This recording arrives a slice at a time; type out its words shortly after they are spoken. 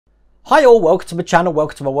Hi all, welcome to my channel,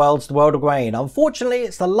 welcome to my world, the world of grain. Unfortunately,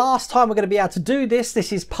 it's the last time we're going to be able to do this.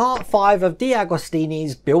 This is part 5 of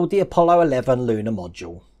Deagostini's Build the Apollo 11 Lunar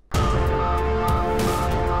Module.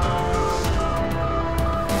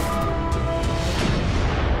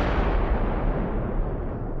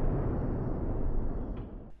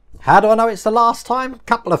 How do I know it's the last time?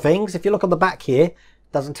 Couple of things. If you look on the back here,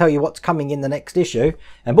 doesn't tell you what's coming in the next issue,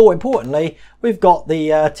 and more importantly we've got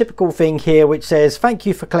the typical thing here which says thank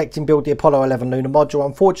you for collecting Build the Apollo 11 Lunar Module.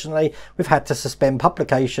 Unfortunately we've had to suspend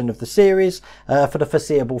publication of the series for the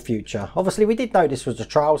foreseeable future. Obviously we did know this was a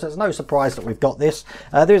trial, so it's no surprise that we've got this.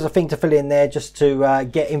 There is a thing to fill in there just to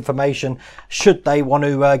get information should they want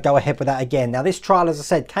to go ahead with that again. Now this trial, as I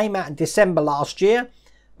said, came out in December last year.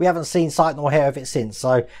 We haven't seen sight nor hair of it since,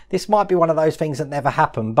 so this might be one of those things that never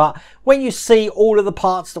happened. But when you see all of the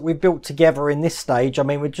parts that we've built together in this stage, I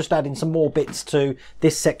mean, we're just adding some more bits to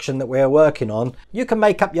this section that we're working on. You can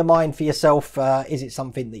make up your mind for yourself. Is it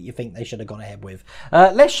something that you think they should have gone ahead with?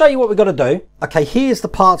 Let's show you what we've got to do. Okay, here's the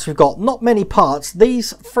parts we've got. Not many parts.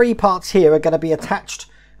 These 3 parts here are going to be attached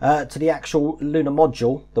to the actual lunar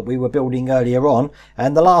module that we were building earlier on,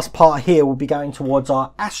 and the last part here will be going towards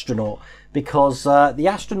our astronaut, because the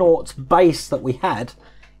astronaut's base that we had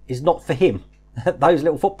is not for him. Those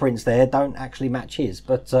little footprints there don't actually match his,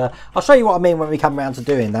 but I'll show you what I mean when we come around to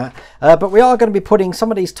doing that. But we are going to be putting some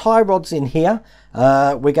of these tie rods in here.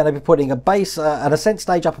 We're going to be putting a base, an ascent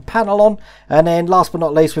stage upper panel on, and then last but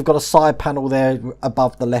not least we've got a side panel there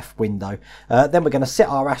above the left window. Then we're going to sit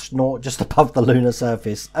our astronaut just above the lunar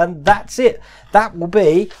surface, and that's it. That will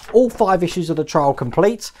be all 5 issues of the trial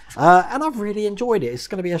complete, and I've really enjoyed it. It's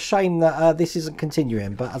going to be a shame that this isn't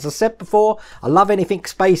continuing, but as I said before, I love anything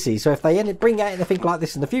spacey, so if they bring out anything like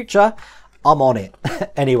this in the future, I'm on it.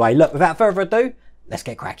 Anyway, look, without further ado, let's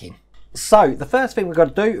get cracking. So the first thing we've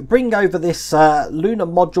got to do, bring over this lunar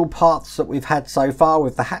module parts that we've had so far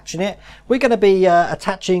with the hatch in it. We're going to be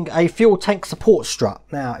attaching a fuel tank support strut.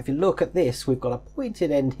 Now if you look at this, we've got a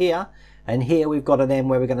pointed end here, and here we've got an end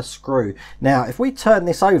where we're going to screw. Now if we turn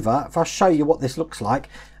this over, if I show you what this looks like,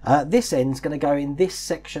 this end's going to go in this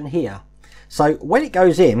section here. So when it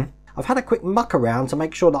goes in, I've had a quick muck around to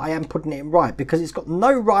make sure that I am putting it in right, because it's got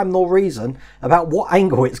no rhyme nor reason about what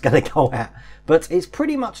angle it's going to go at. But it's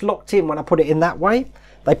pretty much locked in when I put it in that way.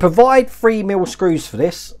 They provide 3mm screws for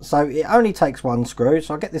this, so it only takes 1 screw.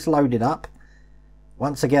 So I'll get this loaded up.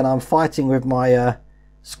 Once again, I'm fighting with my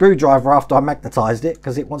screwdriver after I magnetised it,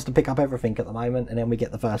 because it wants to pick up everything at the moment, and then we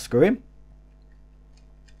get the first screw in.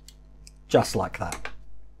 Just like that.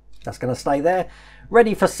 That's going to stay there,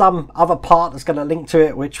 ready for some other part that's going to link to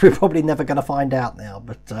it, which we're probably never going to find out now,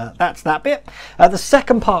 but that's that bit. The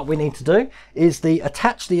second part we need to do is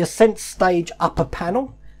attach the ascent stage upper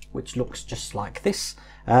panel, which looks just like this.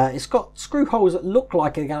 It's got screw holes that look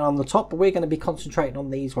like they're going on the top, but we're going to be concentrating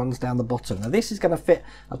on these ones down the bottom. Now this is going to fit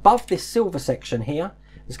above this silver section here.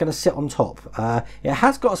 It's going to sit on top. It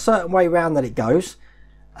has got a certain way round that it goes.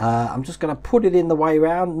 I'm just going to put it in the way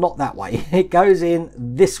round, not that way. It goes in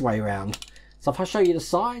this way round. So if I show you the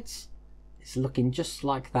sides, it's looking just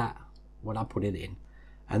like that when I put it in.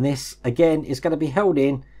 And this again is going to be held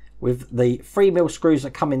in with the 3mm screws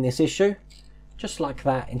that come in this issue, just like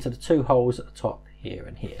that, into the 2 holes at the top here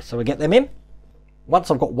and here. So we get them in. Once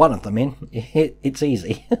I've got one of them in, it's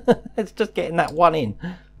easy. It's just getting that one in.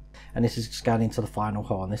 And this is just going into the final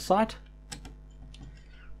hole on this side.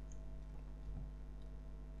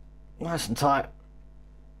 Nice and tight.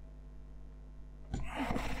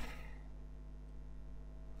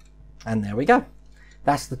 And there we go.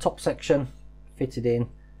 That's the top section fitted in,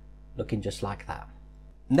 looking just like that.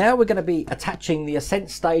 Now we're going to be attaching the ascent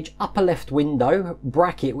stage upper left window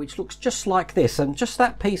bracket, which looks just like this. And just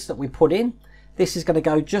that piece that we put in, this is going to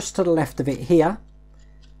go just to the left of it here.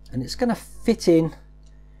 And it's going to fit in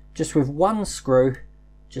just with 1 screw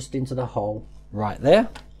just into the hole right there.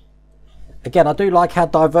 Again, I do like how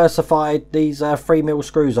diversified these 3mm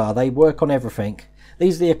screws are. They work on everything.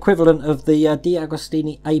 These are the equivalent of the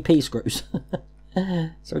Deagostini AP screws.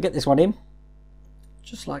 So we get this one in,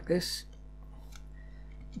 just like this.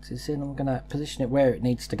 Once it's in, I'm going to position it where it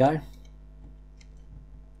needs to go.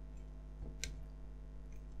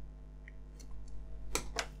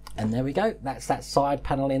 And there we go. That's that side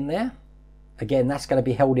panel in there. Again, that's going to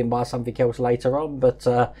be held in by something else later on,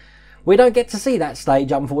 but we don't get to see that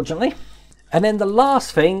stage, unfortunately. And then the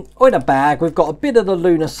last thing, in a bag, we've got a bit of the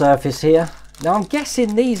lunar surface here. Now I'm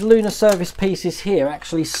guessing these lunar surface pieces here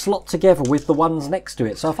actually slot together with the ones next to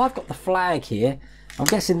it. So if I've got the flag here, I'm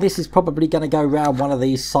guessing this is probably going to go around one of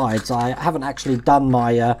these sides. I haven't actually done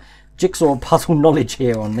my jigsaw puzzle knowledge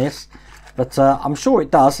here on this. but I'm sure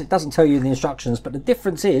it does. It doesn't tell you in the instructions, but the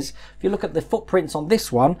difference is, if you look at the footprints on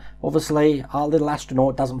this one, obviously our little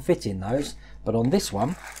astronaut doesn't fit in those, but on this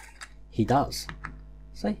one, he does.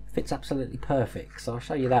 See, fits absolutely perfect. So I'll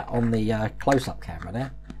show you that on the close-up camera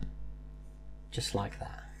there. Just like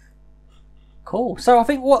that. Cool. So I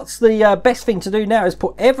think what's the best thing to do now is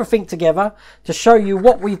put everything together to show you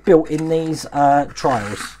what we've built in these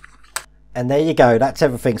trials. And there you go, that's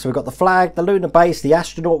everything. So we've got the flag, the lunar base, the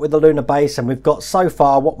astronaut with the lunar base, and we've got so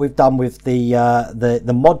far what we've done with the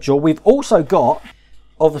module. We've also got,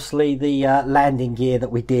 obviously, the landing gear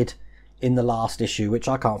that we did in the last issue, which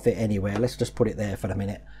I can't fit anywhere. Let's just put it there for a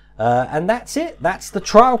minute. And that's it. That's the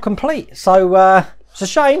trial complete. So it's a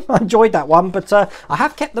shame. I enjoyed that one, but I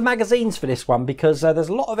have kept the magazines for this one because there's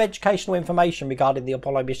a lot of educational information regarding the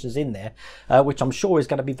Apollo missions in there, which I'm sure is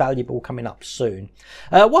going to be valuable coming up soon.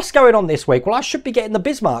 What's going on this week? Well, I should be getting the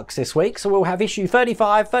Bismarcks this week, so we'll have issue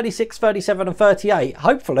 35, 36, 37 and 38,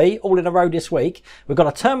 hopefully all in a row this week. We've got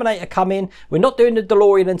a Terminator coming. We're not doing the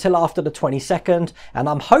DeLorean until after the 22nd, and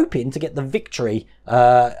I'm hoping to get the Victory,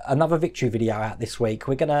 another Victory video out this week.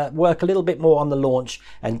 We're going to work a little bit more on the launch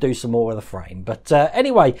and do some more of the frame, but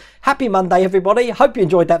anyway, happy Monday everybody. Hope you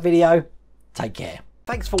enjoyed that video. Take care.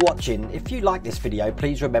 Thanks for watching. If you like this video,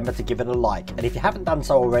 please remember to give it a like, and if you haven't done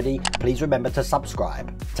so already, please remember to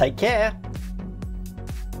subscribe. Take care.